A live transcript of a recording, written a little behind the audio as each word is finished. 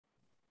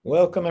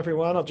Welcome,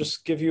 everyone. I'll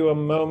just give you a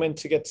moment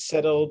to get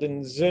settled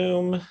in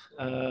Zoom.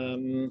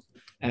 And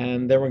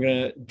then we're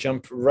going to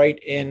jump right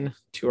in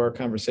to our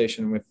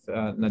conversation with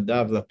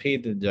Nadav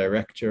Lapid, the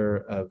director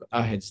of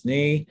Ahed's,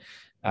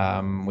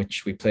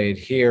 which we played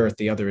here at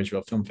the Other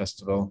Israel Film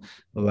Festival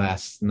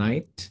last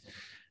night.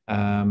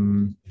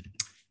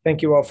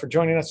 Thank you all for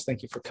joining us.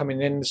 Thank you for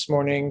coming in this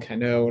morning. I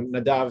know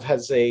Nadav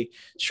has a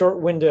short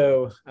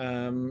window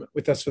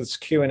with us for this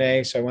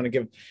Q&A, so I want to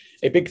give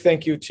a big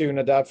thank you to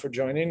Nadav for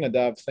joining.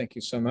 Nadav, thank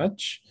you so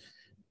much.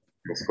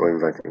 Thanks for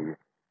inviting me.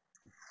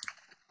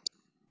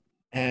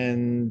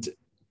 And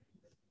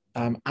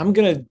I'm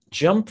going to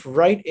jump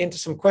right into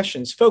some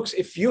questions. Folks,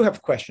 if you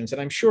have questions, and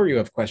I'm sure you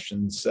have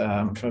questions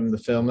from the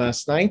film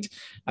last night,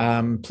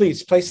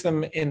 please place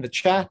them in the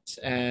chat.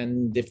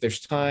 And if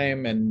there's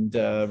time and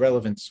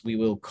relevance, we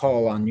will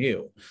call on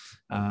you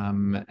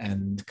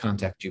and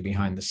contact you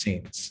behind the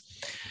scenes.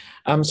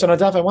 So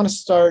Nadav, I want to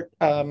start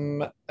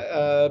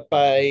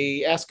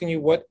by asking you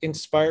what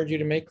inspired you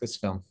to make this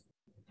film?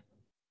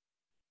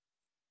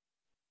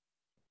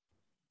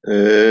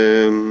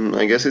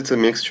 I guess it's a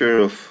mixture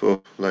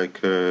of like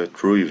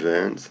true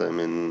events. I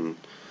mean,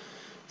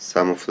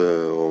 some of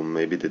or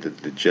maybe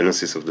the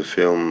genesis of the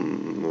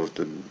film, of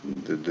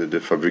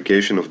the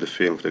fabrication of the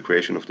film, the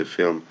creation of the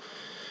film.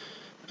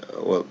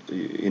 Well,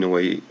 in a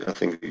way, I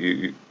think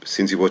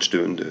since you watched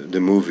the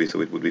movie,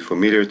 so it would be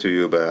familiar to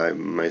you. But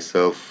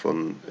myself,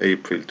 on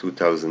April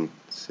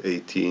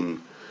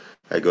 2018,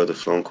 I got a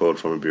phone call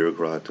from a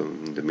bureaucrat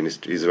in the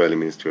Israeli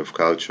Ministry of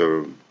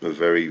Culture, a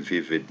very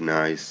vivid,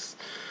 nice,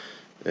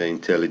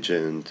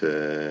 intelligent,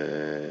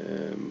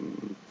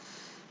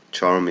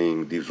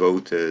 charming,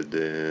 devoted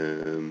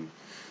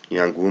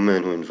young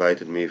woman who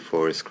invited me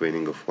for a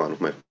screening of one of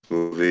my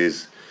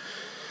movies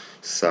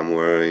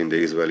somewhere in the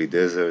Israeli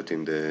desert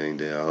in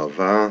the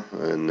Arava.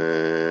 And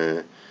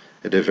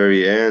at the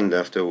very end,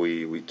 after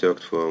we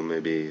talked for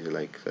maybe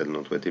like, I don't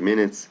know, 20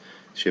 minutes,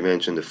 she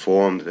mentioned the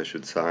form that I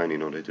should sign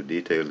in order to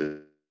detail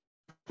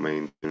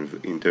my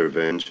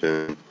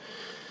intervention,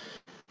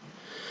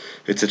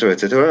 etc.,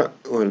 etc.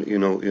 Well, you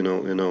know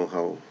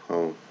how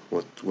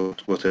what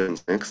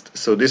happens next.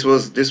 So this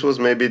was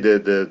maybe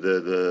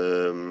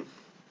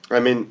I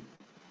mean,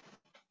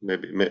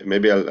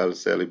 maybe I'll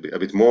say a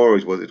bit more.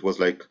 It was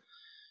like,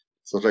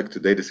 it's not like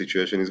today the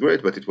situation is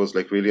great, but it was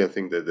like really, I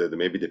think that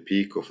maybe the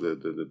peak of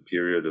the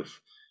period of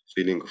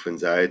feeling of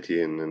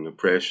anxiety and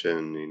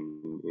oppression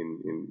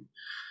in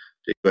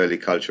the Israeli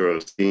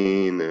cultural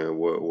scene,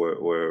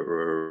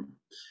 where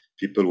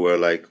people were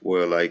like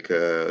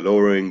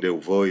lowering their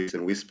voice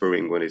and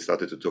whispering when they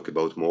started to talk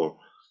about more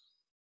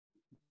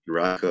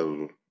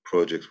radical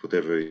projects,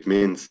 whatever it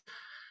means.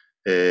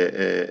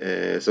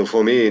 So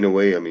for me, in a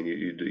way, I mean,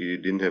 you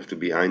didn't have to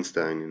be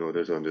Einstein in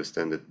order to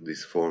understand that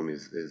this form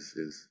is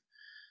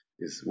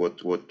what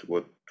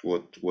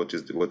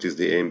is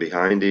the aim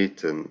behind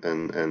it, and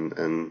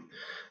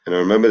I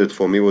remember that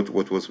for me,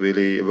 what was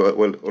really,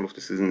 well, all of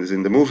this is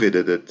in the movie,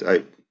 that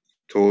I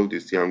told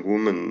this young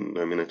woman.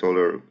 I mean, I told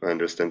her, I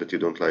understand that you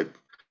don't like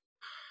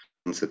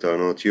things that are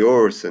not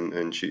yours,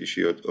 and she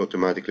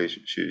automatically,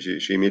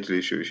 she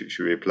immediately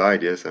she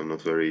replied, yes, I'm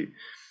not very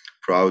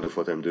proud of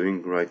what I'm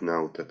doing right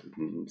now, that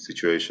the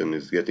situation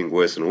is getting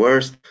worse and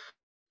worse.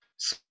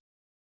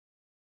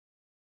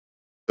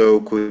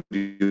 So could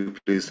you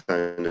please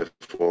sign a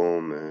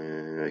form?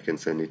 I can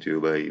send it to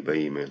you by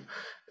email.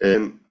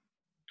 And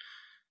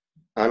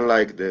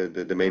unlike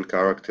the main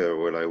character,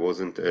 well, I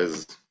wasn't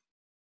as,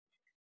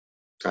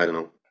 I don't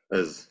know,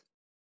 as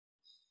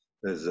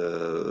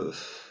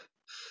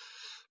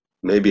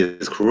maybe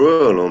as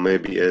cruel or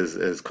maybe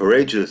as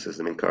courageous as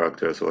the main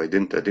character. So I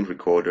didn't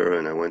record her,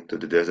 and I went to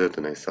the desert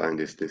and I signed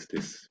this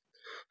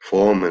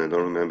form, and I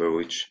don't remember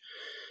which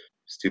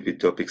stupid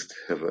topics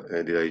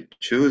did I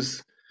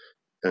choose.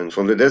 And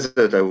from the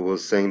desert, I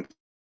was sending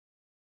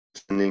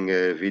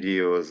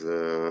videos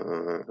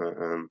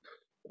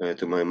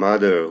to my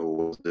mother, who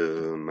was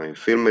my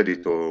film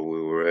editor.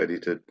 We were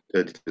edited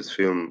this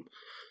film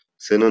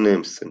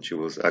synonyms, and she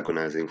was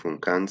agonizing from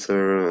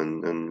cancer.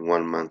 And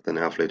 1.5 months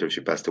later,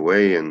 she passed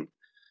away. And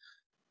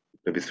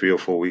maybe 3 or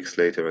 4 weeks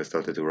later, I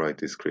started to write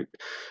this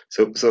script.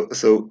 So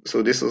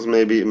this was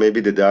maybe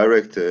the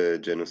direct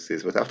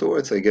genesis. But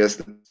afterwards, I guess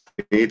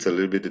it's a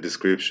little bit the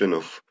description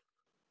of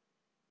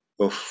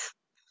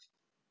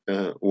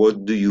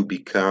what do you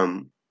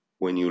become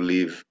when you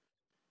live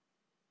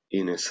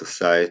in a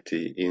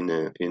society, in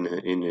a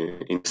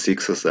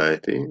sick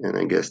society. And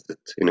I guess that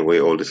in a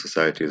way all the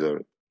societies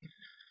are,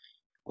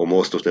 or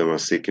most of them are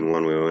sick in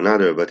one way or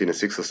another, but in a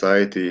sick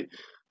society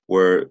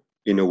where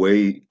in a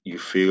way you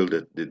feel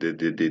that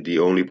the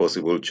only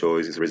possible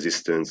choice is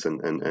resistance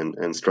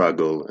and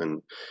struggle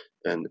and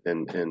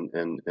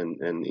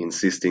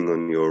insisting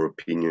on your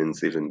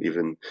opinions, even if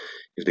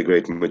the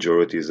great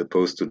majority is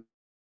opposed to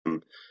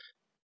them.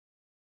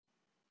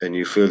 And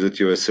you feel that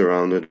you are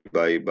surrounded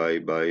by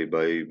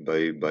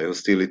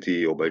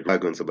hostility, or by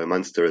dragons, or by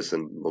monsters,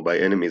 or by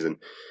enemies,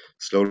 and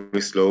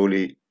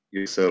slowly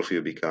yourself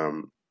you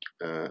become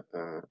a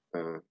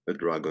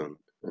dragon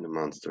and a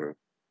monster.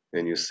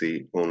 and you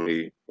see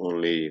only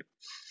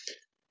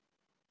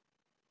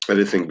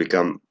everything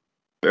become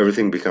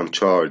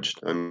charged.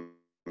 I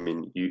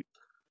mean,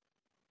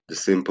 the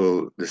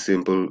simple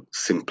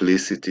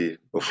simplicity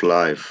of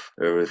life,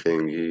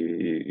 everything.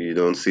 You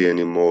don't see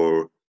any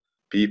more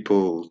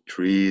people,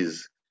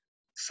 trees,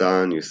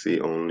 sun. You see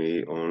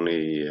only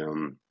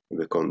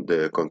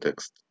the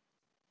context.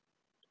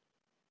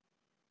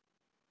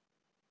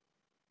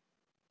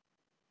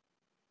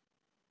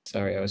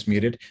 Sorry, I was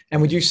muted.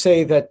 And would you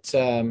say that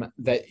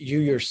that you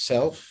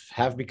yourself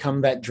have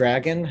become that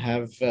dragon,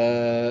 have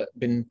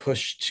been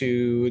pushed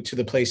to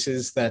the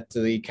places that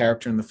the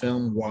character in the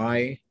film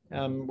Y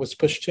was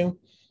pushed to?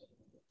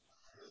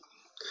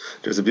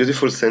 There's a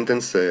beautiful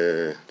sentence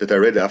that I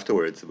read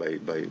afterwards by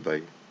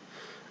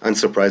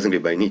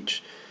unsurprisingly by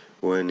Nietzsche,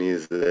 when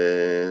he's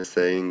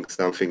saying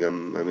something.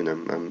 I'm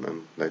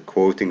like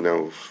quoting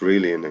now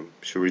freely, and I'm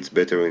sure it's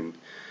better in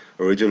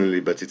originally,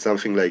 but it's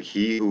something like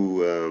he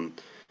who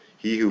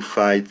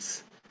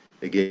fights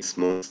against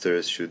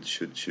monsters should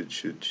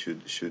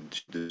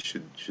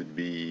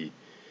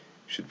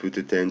put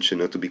attention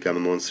not to become a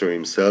monster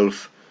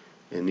himself.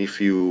 And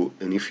if you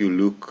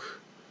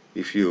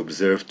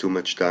observe too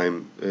much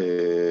time,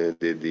 the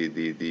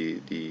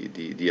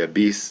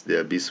abyss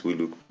will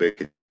look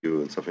back at you,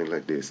 and something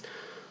like this.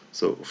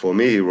 So for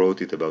me, he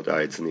wrote it about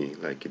Aizni,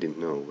 like he didn't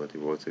know, but he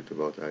wrote it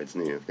about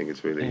Aizni. I think Yeah.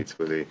 it's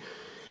really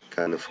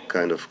kind of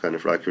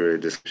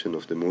accurate description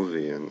of the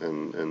movie.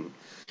 And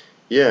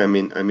yeah, I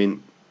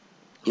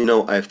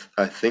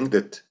think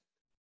that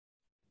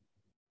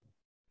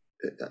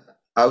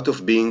out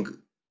of being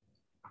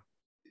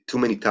too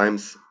many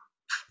times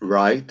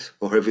right,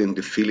 or having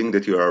the feeling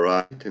that you are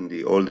right and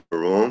the all are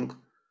wrong,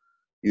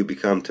 you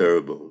become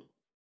terrible.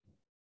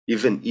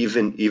 Even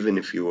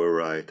if you were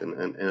right.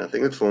 And I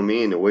think that for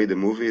me, in a way, the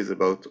movie is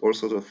about all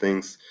sorts of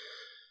things,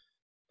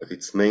 but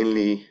it's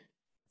mainly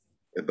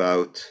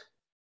about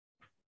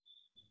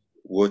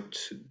what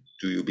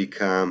do you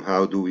become,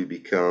 how do we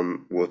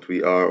become what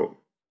we are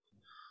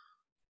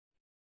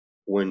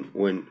when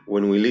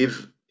we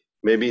live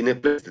maybe in a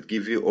place that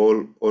give you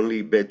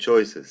only bad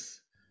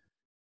choices,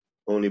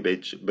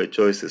 bad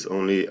choices.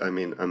 Only,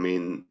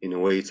 in a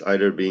way, it's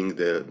either being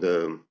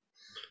the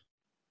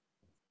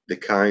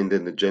kind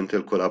and the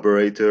gentle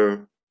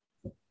collaborator,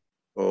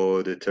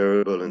 or the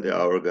terrible and the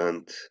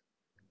arrogant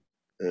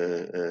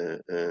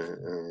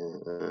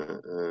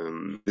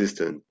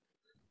distant.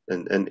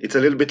 And it's a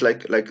little bit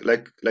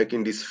like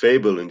in this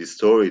fable, in this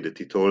story that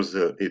he tells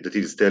that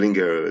he's telling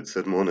her at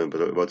certain moment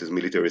about his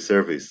military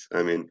service.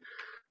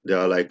 There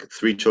are like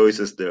three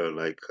choices there.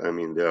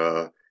 There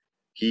are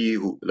he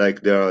who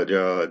like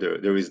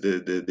there is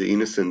the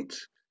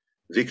innocent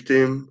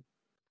victim,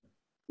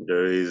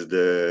 there is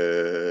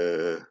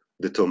the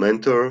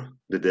tormentor,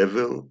 the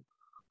devil,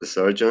 the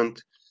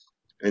sergeant,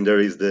 and there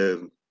is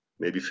the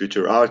maybe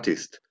future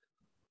artist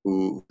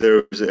who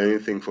observes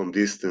anything from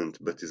distant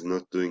but is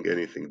not doing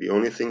anything. The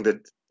only thing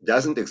that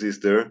doesn't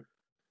exist there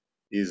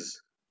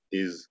is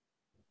is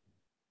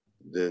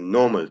the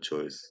normal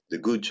choice, the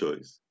good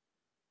choice.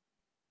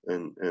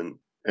 And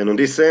on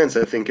this sense,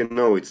 I think,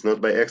 it's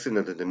not by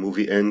accident that the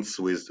movie ends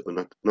with, or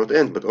not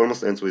ends, but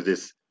almost ends with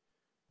this: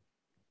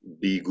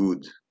 be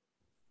good,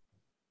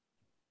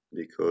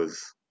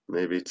 because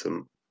maybe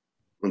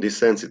on this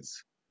sense,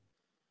 it's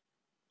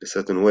a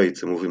certain way.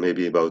 It's a movie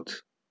maybe about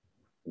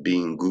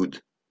being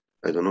good.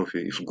 I don't know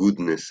if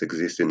goodness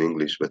exists in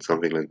English, but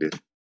something like this.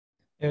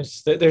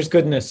 There's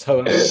goodness,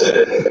 however,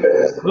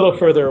 a little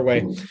further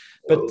away.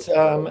 But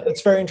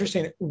it's very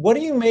interesting. What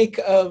do you make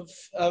of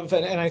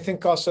and I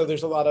think also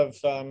there's a lot of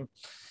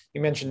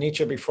you mentioned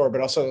Nietzsche before,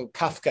 but also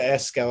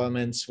Kafkaesque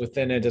elements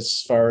within it,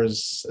 as far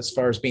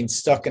as being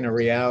stuck in a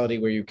reality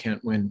where you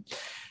can't win.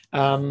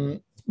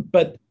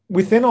 But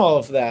within all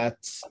of that,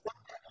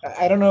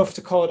 I don't know if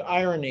to call it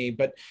irony,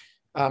 but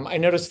I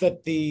noticed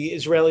that the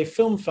Israeli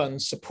film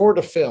funds support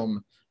a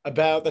film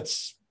about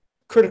that's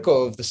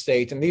critical of the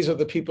state, and these are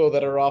the people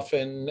that are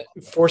often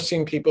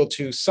forcing people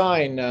to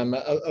sign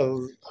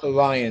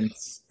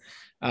alliance.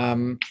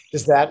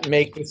 Does that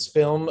make this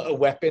film a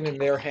weapon in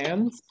their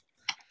hands?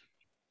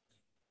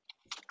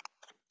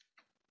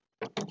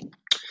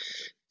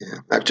 Yeah.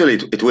 Actually,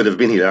 it would have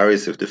been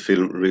hilarious if the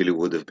film really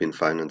would have been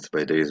financed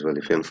by the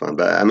Israeli Film Fund.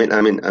 But I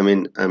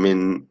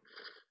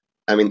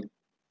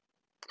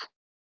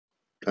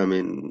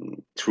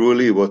mean,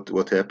 truly,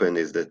 what happened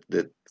is that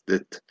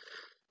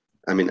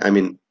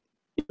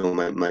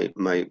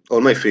my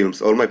all my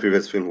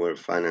previous films were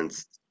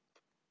financed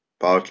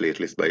partly, at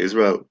least, by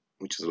Israel,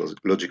 which is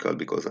logical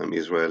because I'm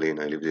Israeli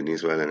and I lived in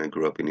Israel and I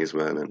grew up in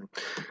Israel, and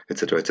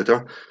etc.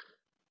 etc.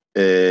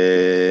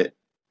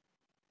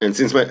 And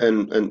since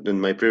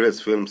and my previous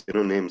films,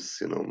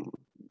 names,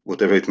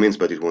 whatever it means,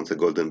 but it won a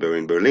Golden Bear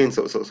in Berlin.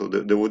 So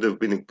there would have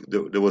been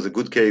there was a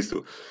good case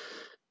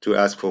to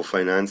ask for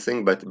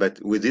financing. But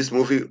with this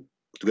movie,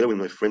 together with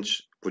my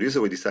French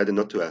producer, we decided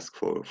not to ask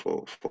for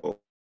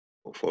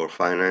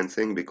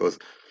financing, because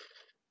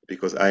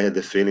I had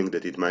the feeling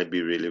that it might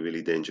be really,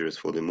 really dangerous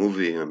for the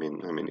movie.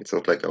 It's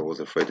not like I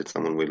was afraid that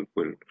someone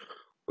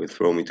will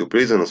throw me to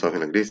prison or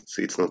something like this.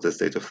 It's not the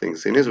state of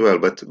things in Israel,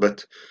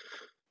 but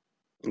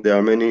there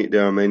are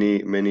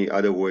many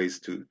other ways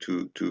to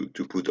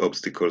put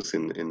obstacles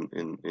to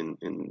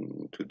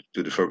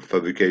the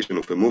fabrication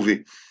of a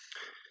movie.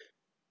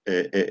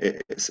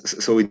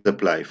 So it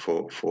apply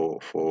for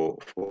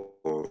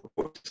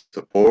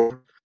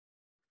support,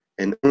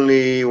 and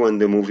only when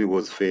the movie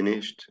was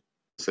finished,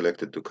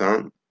 selected to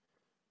Cannes,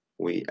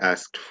 we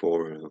asked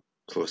for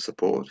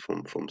support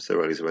from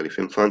several Israeli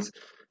film funds,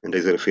 and the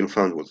Israeli Film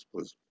Fund was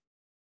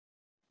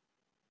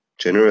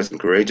generous and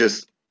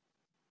courageous.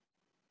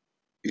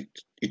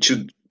 It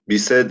should be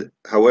said,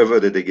 however,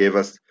 that they gave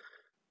us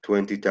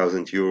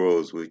 20,000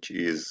 euros, which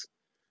is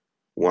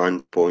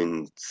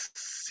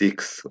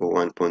 1.6 or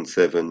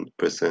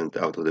 1.7%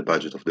 out of the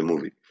budget of the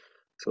movie.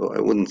 So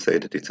I wouldn't say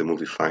that it's a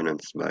movie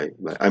financed by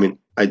I mean,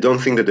 I don't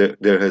think that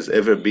there has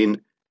ever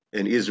been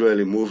an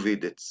Israeli movie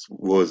that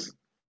was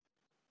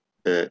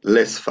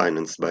less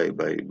financed by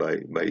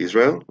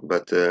Israel,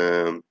 but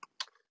even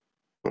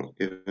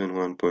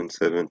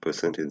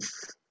 1.7%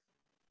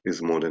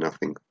 is more than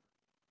nothing.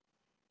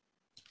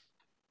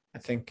 I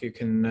think you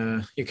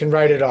can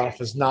write it off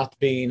as not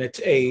being a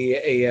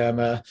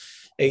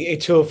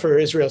tool for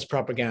Israel's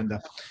propaganda.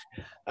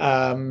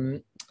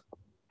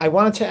 I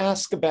wanted to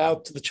ask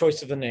about the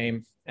choice of the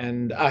name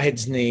and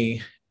Ahed's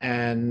knee,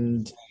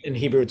 and in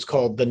Hebrew it's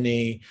called the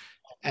knee,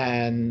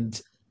 and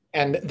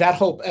that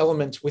whole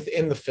element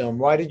within the film.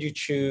 Why did you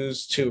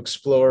choose to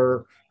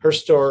explore her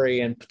story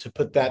and to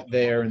put that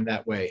there in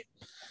that way?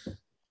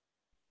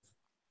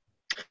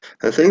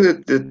 I think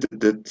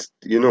that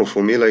you know,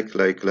 for me, like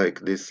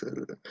this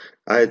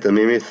Ahed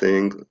Tamimi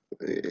thing,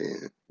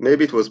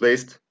 maybe it was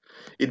based.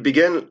 It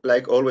began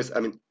like always.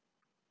 I mean,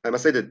 I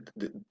must say that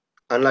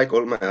unlike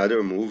all my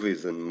other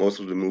movies and most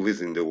of the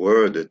movies in the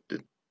world that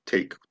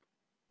take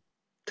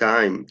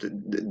time,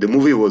 the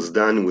movie was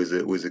done with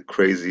a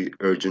crazy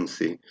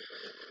urgency.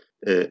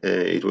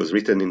 It was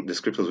written in the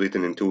script was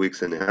written in 2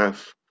 weeks and a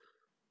half.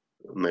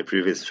 My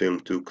previous film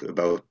took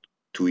about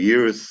 2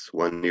 years,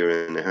 1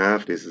 year and a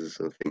half. This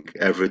is, I think,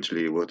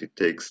 averagely what it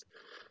takes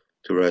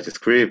to write a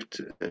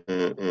script.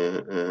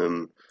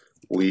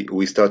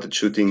 We started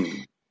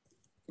shooting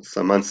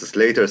some months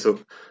later, so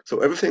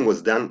everything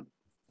was done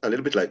a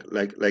little bit like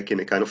in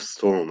a kind of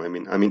storm. I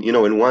mean, you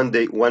know, in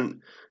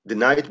the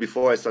night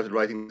before I started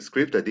writing the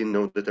script, I didn't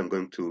know that I'm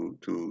going to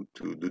do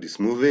this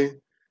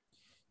movie,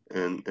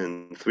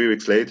 and 3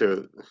 weeks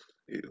later,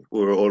 we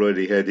were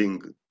already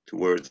heading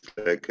towards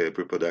like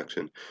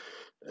pre-production.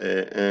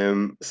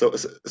 So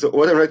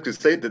what I'm trying to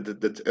say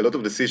that a lot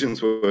of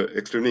decisions were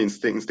extremely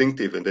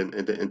instinctive, and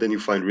then you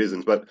find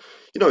reasons. But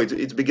you know,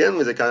 it began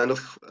with a kind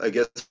of, I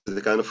guess,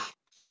 the kind of.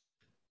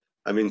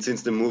 I mean,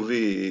 since in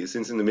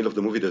the middle of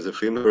the movie, there's a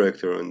film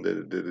director, and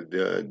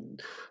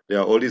there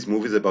are all these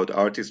movies about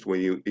artists where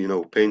you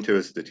know,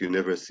 painters that you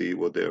never see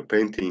what they're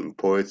painting,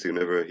 poets you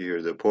never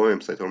hear their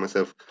poems. I told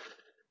myself,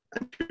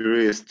 I'm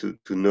curious to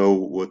know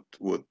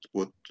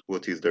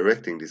what he's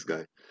directing, this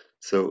guy.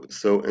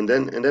 And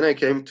then I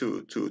came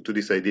to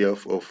this idea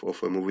of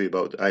a movie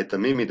about Ahed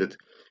Tamimi that,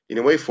 in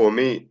a way, for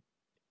me,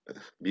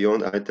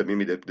 beyond Ahed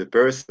Tamimi, the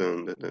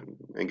person that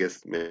I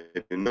guess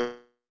maybe you know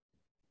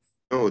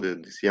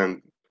that this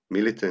young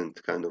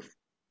militant kind of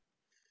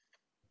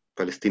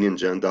Palestinian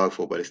Jeanne d'Arc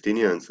for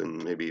Palestinians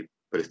and maybe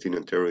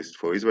Palestinian terrorist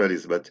for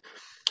Israelis, but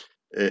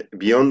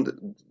beyond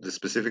the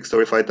specific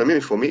story of Ahed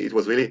Tamimi, for me it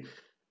was really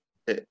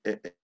a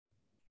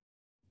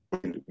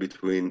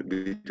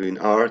between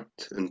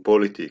art and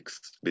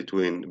politics, the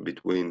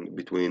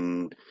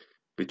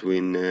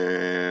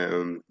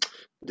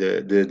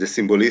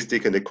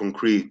symbolistic and the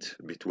concrete,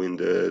 between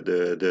the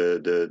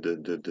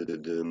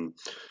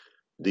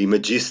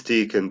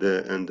imagistic and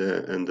the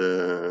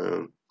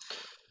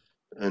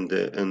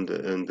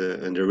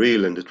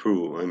real and the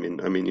true. I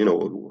mean, you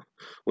know,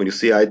 when you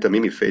see Ahed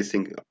Tamimi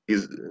facing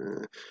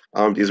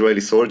armed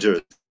Israeli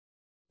soldiers,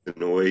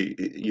 in a way,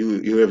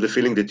 you have the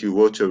feeling that you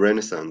watch a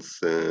Renaissance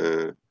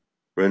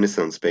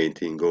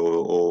painting,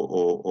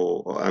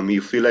 or I mean,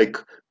 you feel like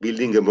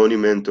building a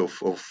monument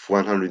of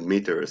 100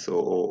 meters,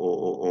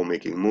 or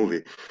making a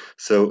movie.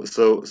 So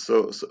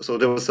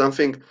there was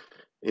something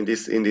in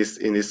this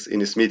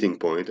meeting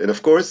point, and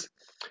of course,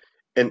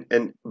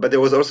 but there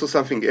was also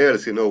something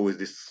else, you know, with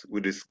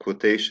this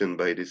quotation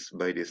by this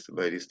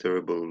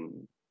terrible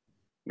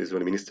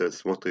Israeli minister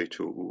Smotrich,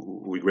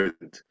 who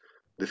regretted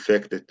the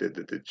fact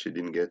that she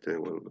didn't get a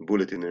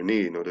bullet in her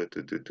knee in order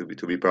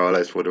to be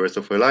paralyzed for the rest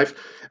of her life.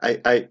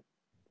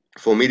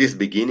 For me, this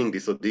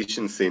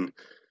audition scene,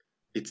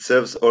 it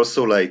serves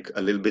also like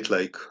a little bit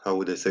like, how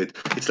would I say it?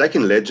 It's like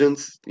in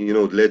legends, you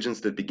know,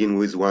 legends that begin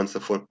with once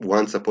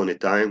upon a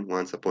time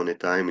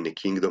in a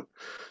kingdom.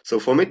 So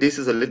for me, this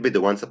is a little bit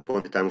the once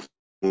upon a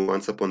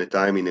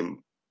time in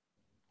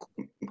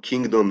a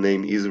kingdom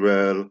named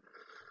Israel.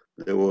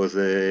 There was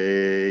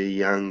a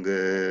young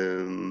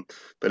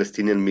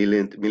Palestinian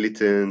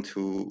militant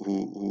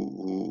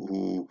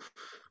who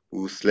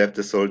slapped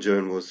a soldier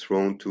and was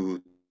thrown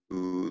to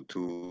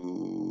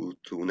to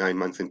 9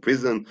 months in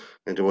prison,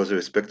 and there was a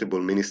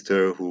respectable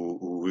minister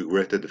who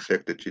regretted the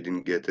fact that she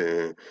didn't get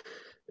a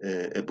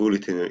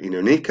bullet in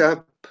her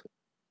kneecap.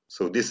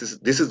 So this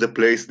is the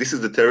place, this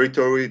is the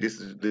territory, this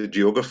is the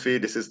geography,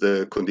 this is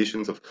the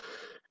conditions of,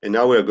 and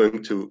now we are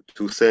going to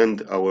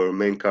send our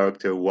main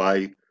character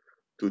Y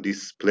to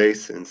this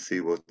place and see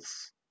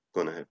what's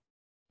gonna happen.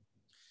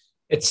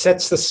 It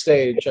sets the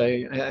stage.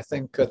 I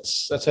think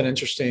that's an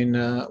interesting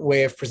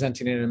way of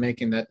presenting it and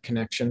making that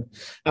connection.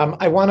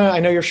 I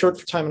know you're short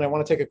for time, and I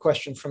want to take a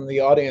question from the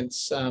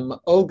audience.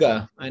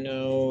 Olga, I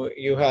know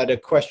you had a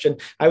question.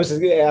 I was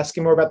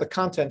asking more about the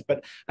content,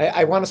 but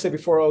I want to say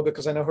before Olga,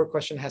 because I know her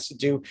question has to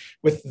do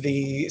with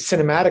the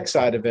cinematic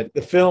side of it.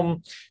 The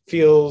film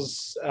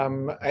feels,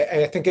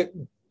 I think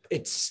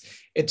it's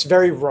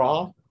very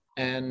raw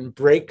and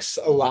breaks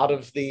a lot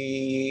of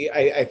the,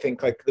 I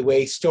think, like the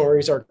way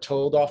stories are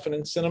told often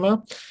in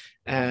cinema,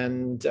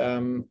 and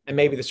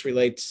maybe this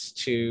relates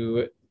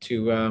to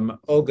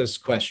Olga's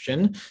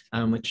question,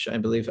 which I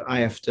believe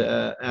I have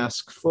to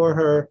ask for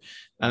her,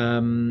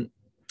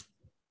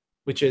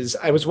 which is,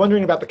 I was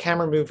wondering about the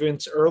camera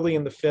movements early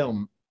in the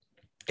film.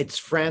 It's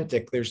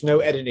frantic. There's no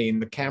editing.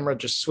 The camera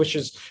just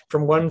switches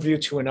from one view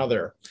to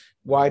another.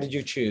 Why did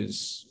you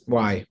choose?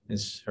 Why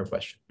is her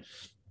question.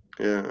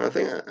 Yeah, I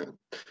think,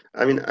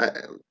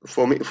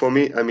 for me,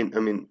 I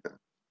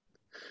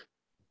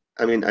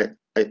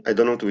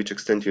don't know to which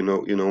extent you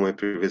know my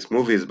previous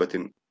movies, but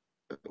in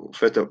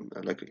fact,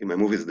 like in my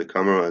movies, the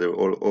camera, they're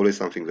always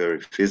something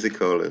very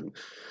physical and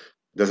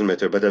doesn't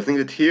matter. But I think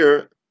that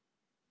here,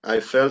 I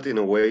felt in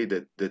a way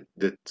that the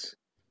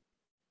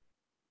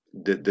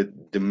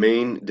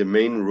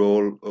main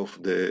role of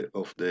the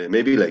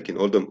maybe like in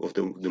all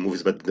the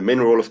movies, but the main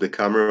role of the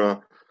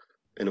camera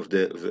and of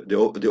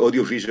the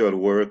audiovisual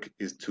work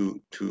is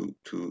to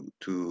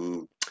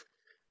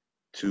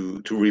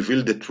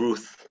reveal the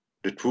truth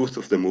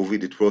of the movie,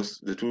 the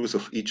truth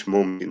of each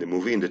moment in the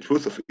movie, and the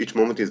truth of each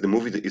moment is that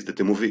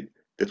the movie,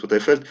 that's what I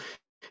felt,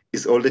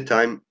 is all the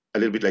time a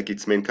little bit like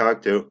its main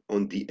character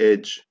on the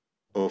edge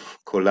of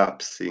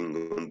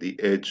collapsing, on the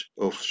edge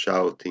of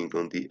shouting,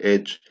 on the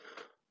edge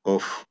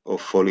of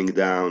falling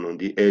down, on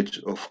the edge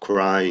of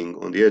crying,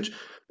 on the edge.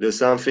 There's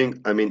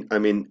something,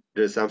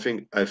 there's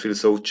something I feel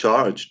so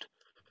charged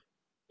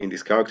in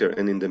this character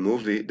and in the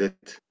movie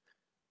that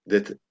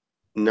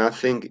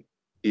nothing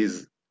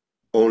is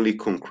only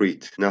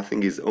concrete,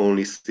 nothing is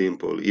only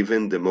simple.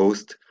 Even the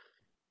most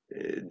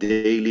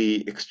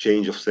daily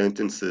exchange of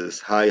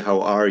sentences, hi,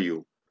 how are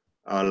you,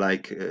 are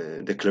like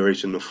a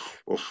declaration of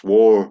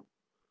war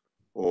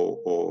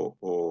or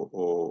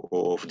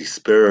of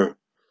despair.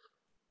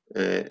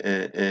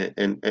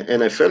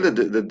 And I felt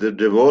that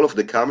the role of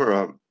the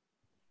camera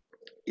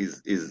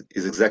is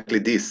exactly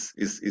this,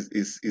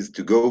 is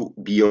to go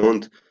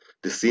beyond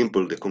the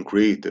simple, the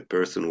concrete, the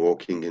person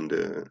walking in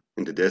the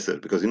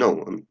desert. Because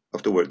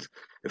afterwards,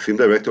 a film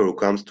director who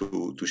comes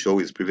to show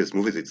his previous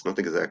movies, it's not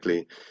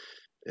exactly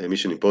a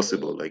Mission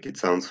Impossible. Like, it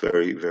sounds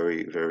very,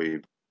 very,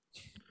 very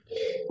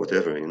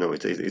whatever. It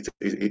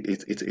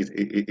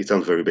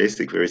sounds very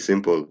basic, very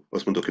simple,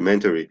 Osman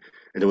documentary.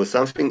 And there was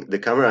something the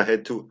camera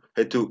had to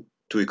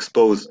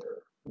expose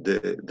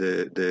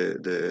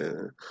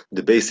the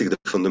basic, the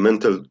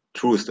fundamental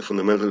truth, the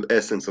fundamental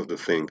essence of the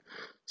thing.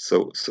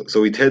 So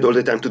it had all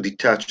the time to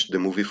detach the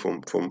movie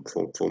from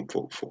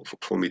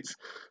its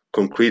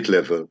concrete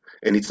level.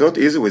 And it's not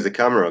easy with the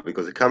camera,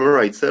 because the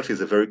camera itself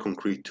is a very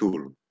concrete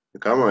tool. The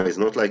camera is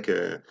not like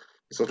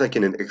it's not like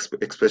in an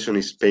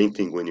expressionist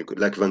painting when you could,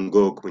 like Van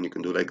Gogh, when you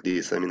can do like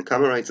this. I mean,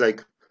 camera,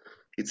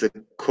 it's a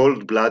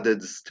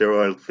cold-blooded,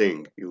 sterile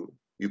thing. You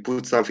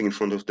put something in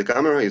front of the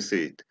camera, you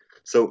see it.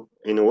 So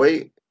in a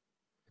way,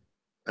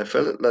 I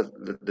felt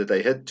that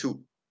I had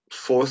to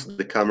force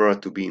the camera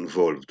to be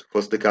involved,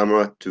 force the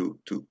camera to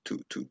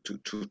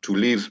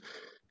leave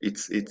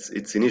its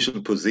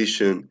initial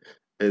position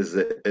as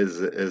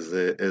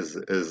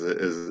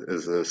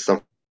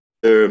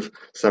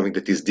something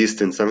that is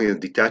distant, something that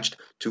is detached,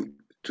 to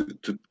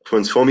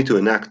transform it to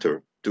an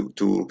actor.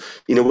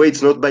 In a way,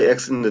 it's not by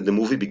accident that the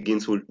movie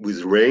begins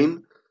with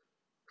rain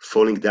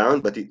falling down,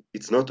 but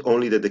it's not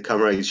only that the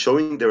camera is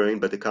showing the rain,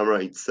 but the camera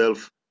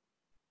itself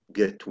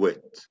get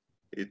wet.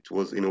 It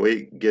was in a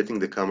way getting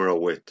the camera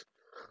wet.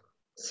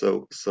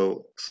 So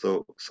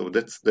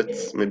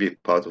that's maybe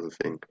part of the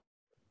thing.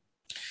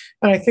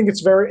 And I think it's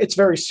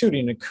very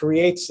suiting. It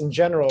creates in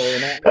general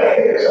an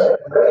atmosphere,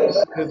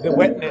 the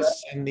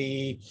wetness and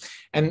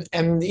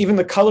and even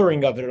the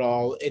coloring of it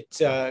all. It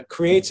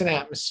creates an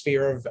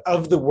atmosphere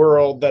of the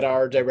world that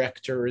our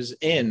director is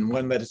in,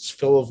 one that is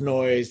full of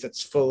noise,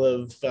 that's full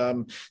of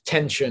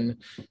tension,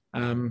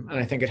 and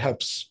I think it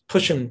helps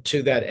push him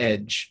to that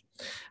edge.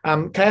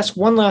 Can I ask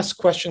one last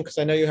question, because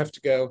I know you have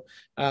to go?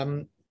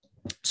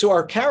 So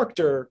our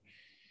character,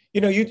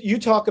 you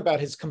talk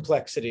about his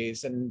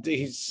complexities, and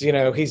he's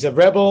a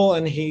rebel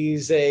and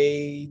he's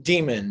a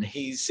demon.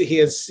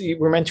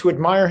 We're meant to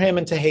admire him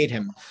and to hate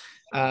him.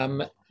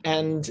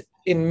 And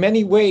in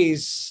many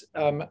ways,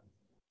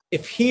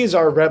 if he is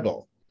our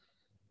rebel,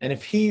 And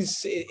if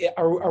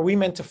are we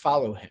meant to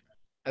follow him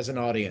as an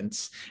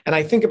audience? And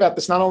I think about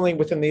this not only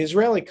within the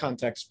Israeli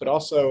context, but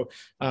also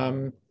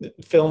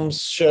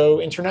films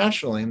show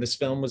internationally. And this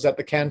film was at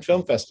the Cannes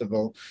Film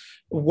Festival.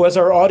 Was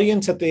our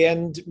audience at the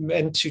end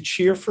meant to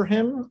cheer for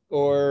him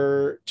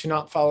or to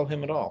not follow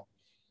him at all?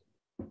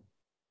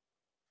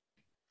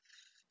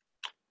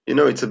 You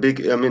know, it's a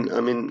big. And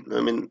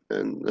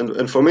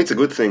for me, it's a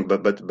good thing.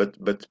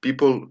 But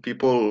people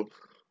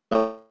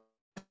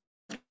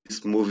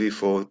this movie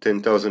for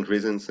 10,000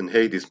 reasons and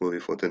hate this movie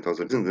for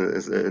 10,000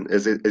 reasons.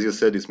 As you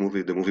said,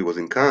 the movie was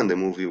in Cannes. The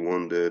movie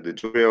won the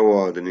jury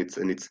award, and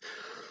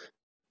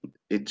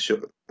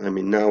I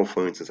mean, now,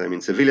 for instance, I'm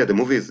in Sevilla. The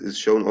movie is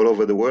shown all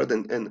over the world,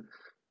 and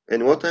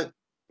what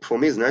for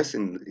me is nice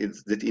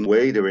is that in a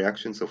way the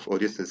reactions of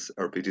audiences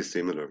are pretty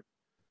similar.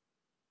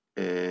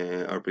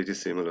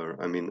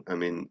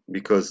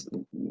 Because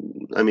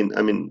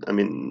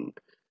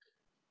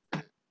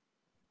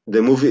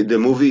the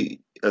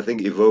movie I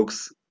think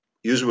evokes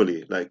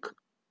usually like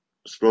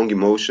strong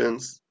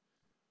emotions,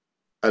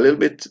 a little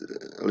bit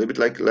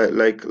like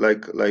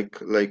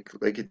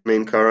its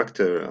main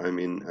character.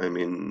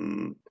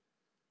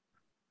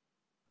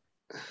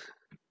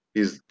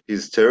 He's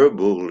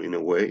terrible in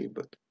a way,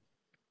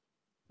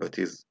 but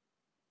he's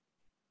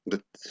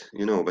but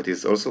but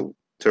he's also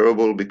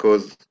terrible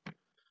because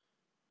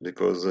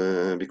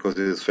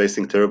he's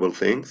facing terrible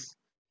things.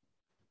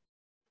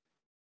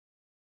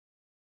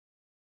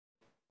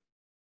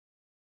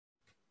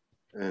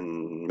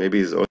 And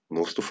maybe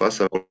most of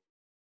us are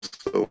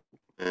also,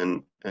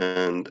 and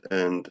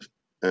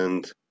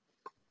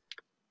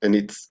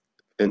it's,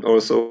 and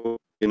also,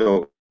 I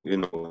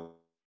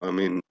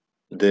mean,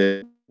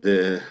 the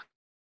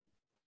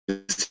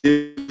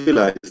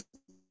civilized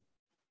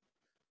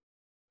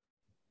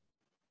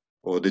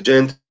or the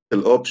gentle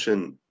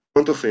option in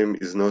front of him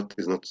is not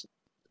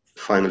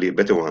finally a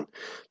better one.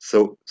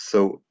 So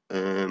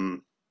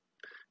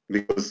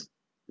because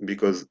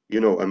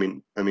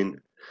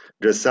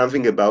there's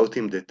something about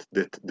him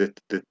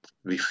that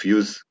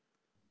refuse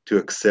to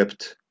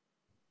accept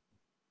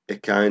a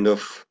kind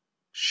of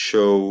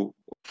show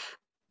of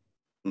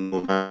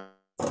normality,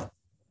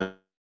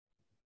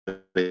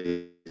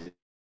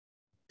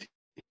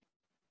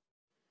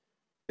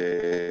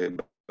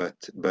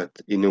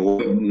 but in a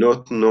way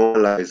not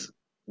normalize,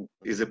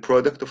 is a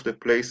product of the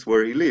place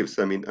where he lives.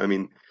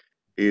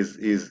 He's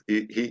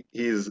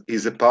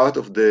a part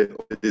of the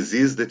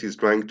disease that he's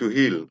trying to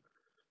heal.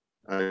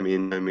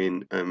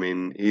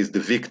 He's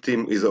the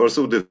victim. He's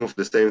also of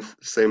the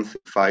same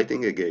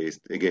fighting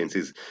against.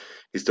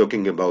 He's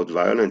talking about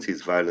violence.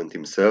 He's violent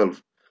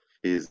himself.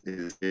 He's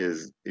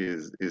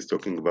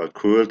talking about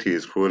cruelty.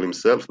 He's cruel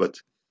himself. But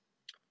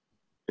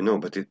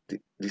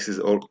this is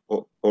always,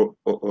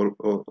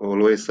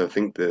 I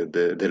think,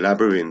 the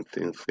labyrinth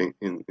in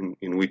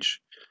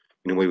which,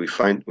 in a way, we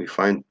find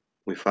ourselves.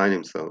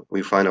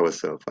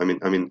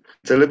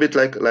 It's a little bit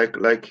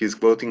like he's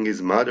quoting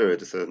his mother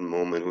at a certain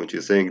moment when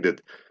she's saying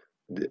that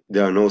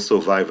there are no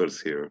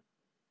survivors here.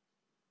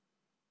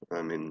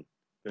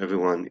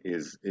 Everyone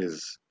is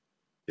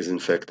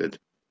infected.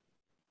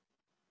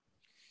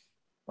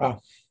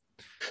 Wow.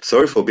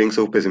 Sorry for being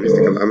so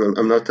pessimistic.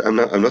 I'm not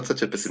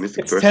such a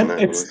pessimistic person.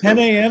 It's 10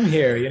 a.m.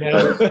 here.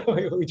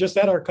 We just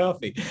had our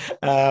coffee.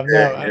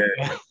 I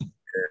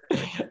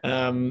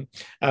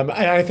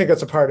think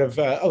that's a part of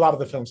a lot of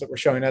the films that we're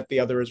showing at the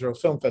Other Israel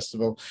Film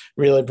Festival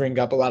really bring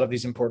up a lot of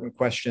these important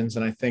questions.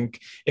 And I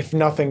think, if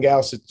nothing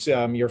else, it's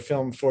your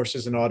film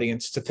forces an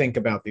audience to think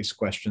about these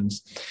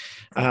questions.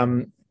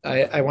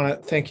 I want to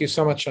thank you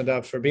so much,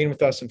 Nadav, for being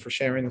with us and for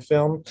sharing the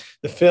film.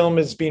 The film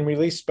is being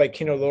released by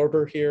Kino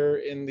Lorber here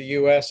in the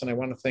US, and I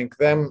want to thank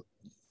them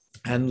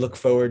and look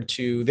forward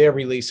to their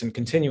release and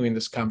continuing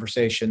this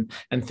conversation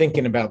and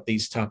thinking about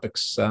these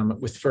topics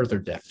with further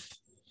depth.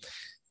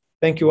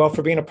 Thank you all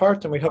for being a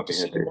part, and we hope to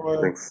see you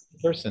more in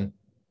person.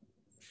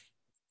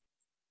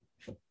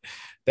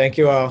 Thank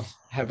you all.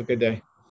 Have a good day.